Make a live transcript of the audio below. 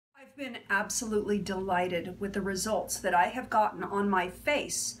Been absolutely delighted with the results that I have gotten on my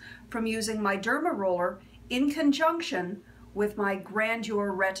face from using my Derma roller in conjunction with my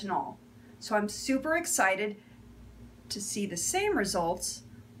Grandeur Retinol. So I'm super excited to see the same results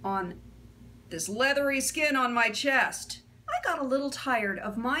on this leathery skin on my chest. I got a little tired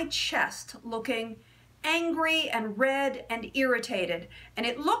of my chest looking angry and red and irritated, and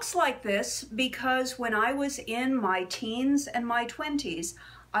it looks like this because when I was in my teens and my 20s,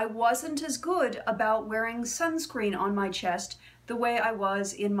 I wasn't as good about wearing sunscreen on my chest the way I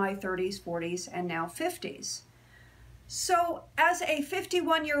was in my 30s, 40s, and now 50s. So as a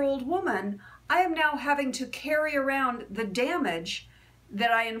 51-year-old woman, I am now having to carry around the damage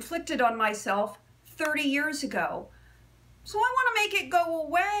that I inflicted on myself 30 years ago. So I want to make it go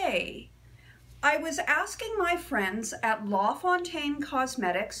away. I was asking my friends at Beautifying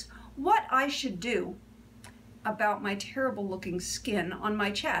Cosmetics what I should do about my terrible looking skin on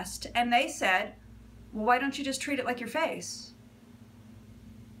my chest, and they said, well, why don't you just treat it like your face?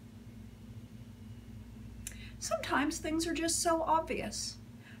 Sometimes things are just so obvious.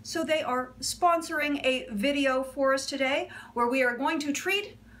 So they are sponsoring a video for us today where we are going to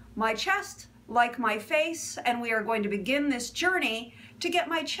treat my chest like my face, and we are going to begin this journey to get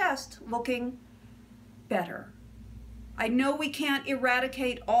my chest looking better. I know we can't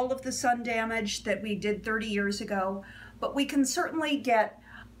eradicate all of the sun damage that we did 30 years ago, but we can certainly get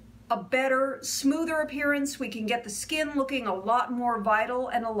a better, smoother appearance. We can get the skin looking a lot more vital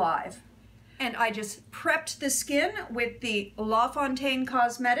and alive. And I just prepped the skin with the Beautifying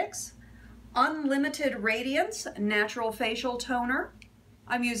Cosmetics Unlimited Radiance Natural Facial Toner.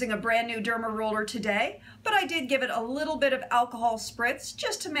 I'm using a brand new Derma roller today, but I did give it a little bit of alcohol spritz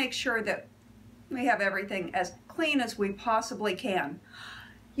just to make sure that we have everything as clean as we possibly can.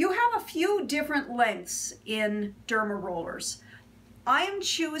 You have a few different lengths in Derma rollers. I am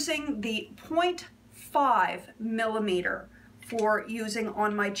choosing the 0.5 millimeter for using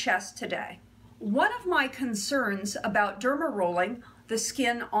on my chest today. One of my concerns about Derma rolling the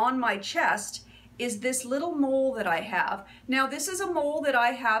skin on my chest is this little mole that I have. Now this is a mole that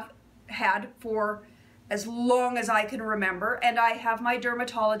I have had for as long as I can remember, and I have my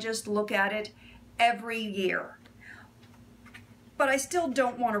dermatologist look at it every year. But I still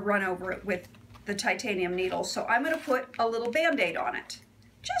don't want to run over it with the titanium needle, so I'm going to put a little Band-Aid on it,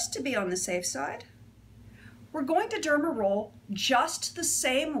 just to be on the safe side. We're going to Derma roll just the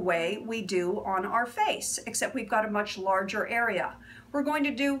same way we do on our face, except we've got a much larger area. We're going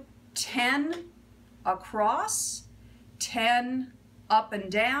to do 10 across, 10 up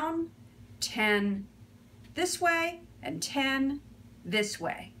and down, 10 this way, and 10 this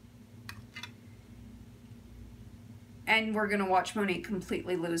way. And we're gonna watch Monique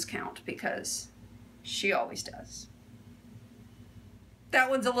completely lose count because she always does. That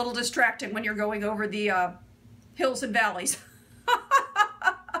one's a little distracting when you're going over the hills and valleys.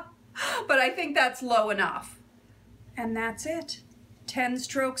 But I think that's low enough. And that's it. 10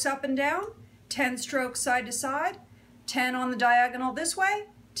 strokes up and down, 10 strokes side to side, 10 on the diagonal this way,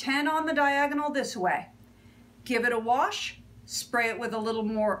 10 on the diagonal this way. Give it a wash, spray it with a little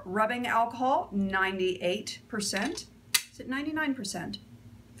more rubbing alcohol, 98%. Is it 99%?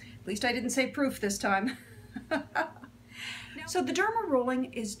 At least I didn't say proof this time. So the Derma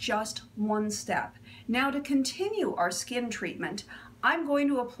rolling is just one step. Now to continue our skin treatment, I'm going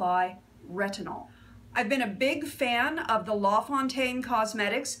to apply retinol. I've been a big fan of the Beautifying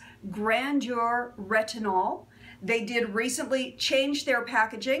Cosmetics Grandeur Retinol. They did recently change their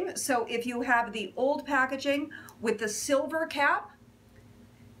packaging, so if you have the old packaging with the silver cap,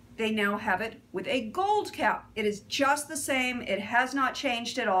 they now have it with a gold cap. It is just the same. It has not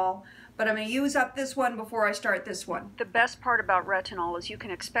changed at all, but I'm going to use up this one before I start this one. The best part about retinol is you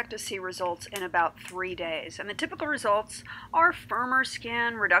can expect to see results in about 3 days, and the typical results are firmer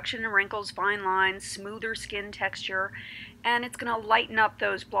skin, reduction in wrinkles, fine lines, smoother skin texture, and it's going to lighten up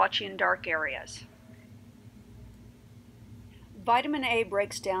those blotchy and dark areas. Vitamin A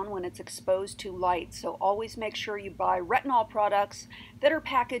breaks down when it's exposed to light, so always make sure you buy retinol products that are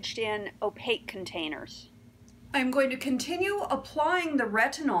packaged in opaque containers. I'm going to continue applying the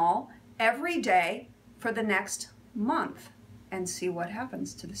retinol every day for the next month and see what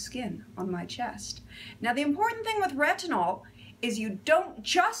happens to the skin on my chest. Now the important thing with retinol is you don't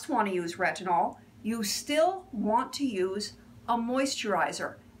just want to use retinol, you still want to use a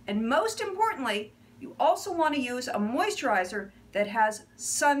moisturizer. And most importantly, you also want to use a moisturizer that has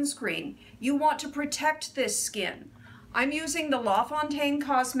sunscreen. You want to protect this skin. I'm using the Beautifying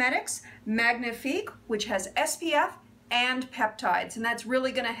Cosmetics Magnifique, which has SPF and peptides, and that's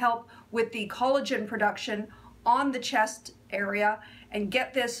really going to help with the collagen production on the chest area and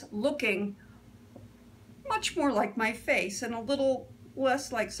get this looking much more like my face and a little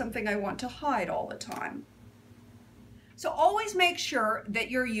less like something I want to hide all the time. So always make sure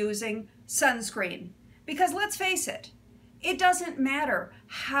that you're using sunscreen, because let's face it, it doesn't matter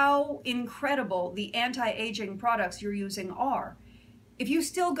how incredible the anti-aging products you're using are. If you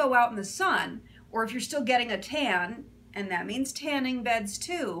still go out in the sun, or if you're still getting a tan, and that means tanning beds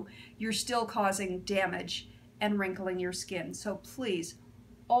too, you're still causing damage and wrinkling your skin. So please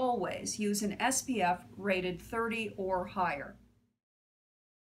always use an SPF rated 30 or higher.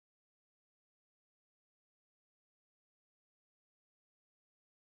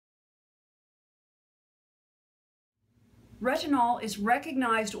 Retinol is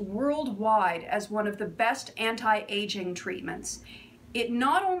recognized worldwide as one of the best anti-aging treatments. It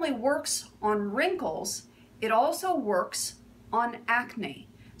not only works on wrinkles, it also works on acne.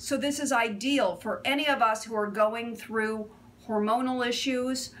 So this is ideal for any of us who are going through hormonal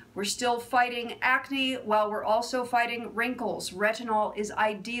issues. We're still fighting acne while we're also fighting wrinkles. Retinol is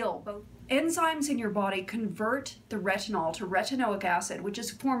ideal. Both enzymes in your body convert the retinol to retinoic acid, which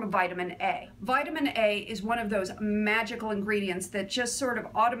is a form of vitamin A. Vitamin A is one of those magical ingredients that just sort of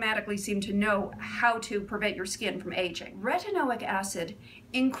automatically seem to know how to prevent your skin from aging. Retinoic acid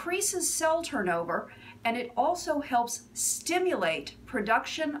increases cell turnover, and it also helps stimulate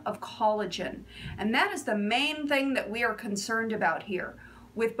production of collagen. And that is the main thing that we are concerned about here.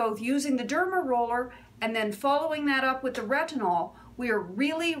 With both using the Derma roller and then following that up with the retinol, we are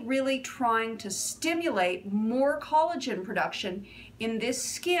really trying to stimulate more collagen production in this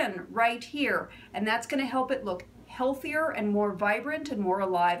skin right here. And that's going to help it look healthier and more vibrant and more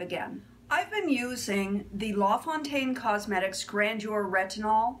alive again. I've been using the Lafontaine Cosmetics Grandeur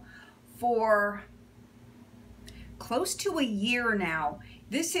Retinol for close to a year now.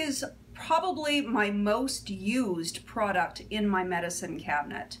 This is probably my most used product in my medicine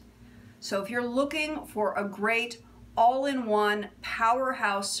cabinet. So if you're looking for a great all-in-one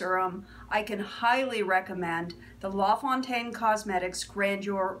powerhouse serum, I can highly recommend the Lafontaine Cosmetics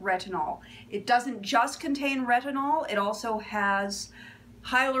Grandeur Retinol. It doesn't just contain retinol, it also has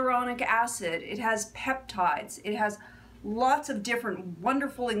hyaluronic acid, it has peptides, it has lots of different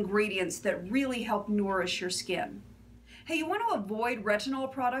wonderful ingredients that really help nourish your skin. Hey, you want to avoid retinol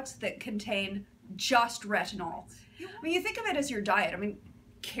products that contain just retinol. I mean, you think of it as your diet. I mean,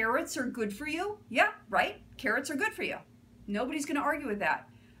 carrots are good for you. Yeah, right? Carrots are good for you. Nobody's going to argue with that.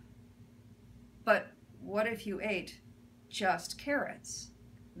 But what if you ate just carrots?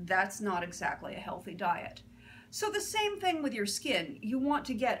 That's not exactly a healthy diet. So the same thing with your skin. You want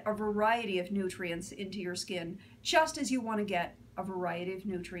to get a variety of nutrients into your skin, just as you want to get a variety of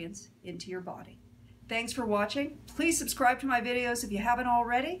nutrients into your body. Thanks for watching. Please subscribe to my videos if you haven't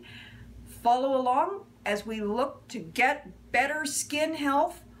already. Follow along as we look to get better skin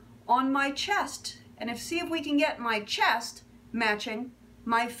health on my chest. And see if we can get my chest matching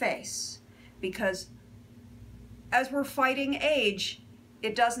my face. Because as we're fighting age,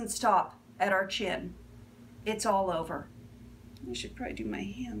 it doesn't stop at our chin. It's all over. I should probably do my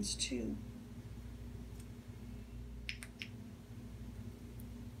hands too.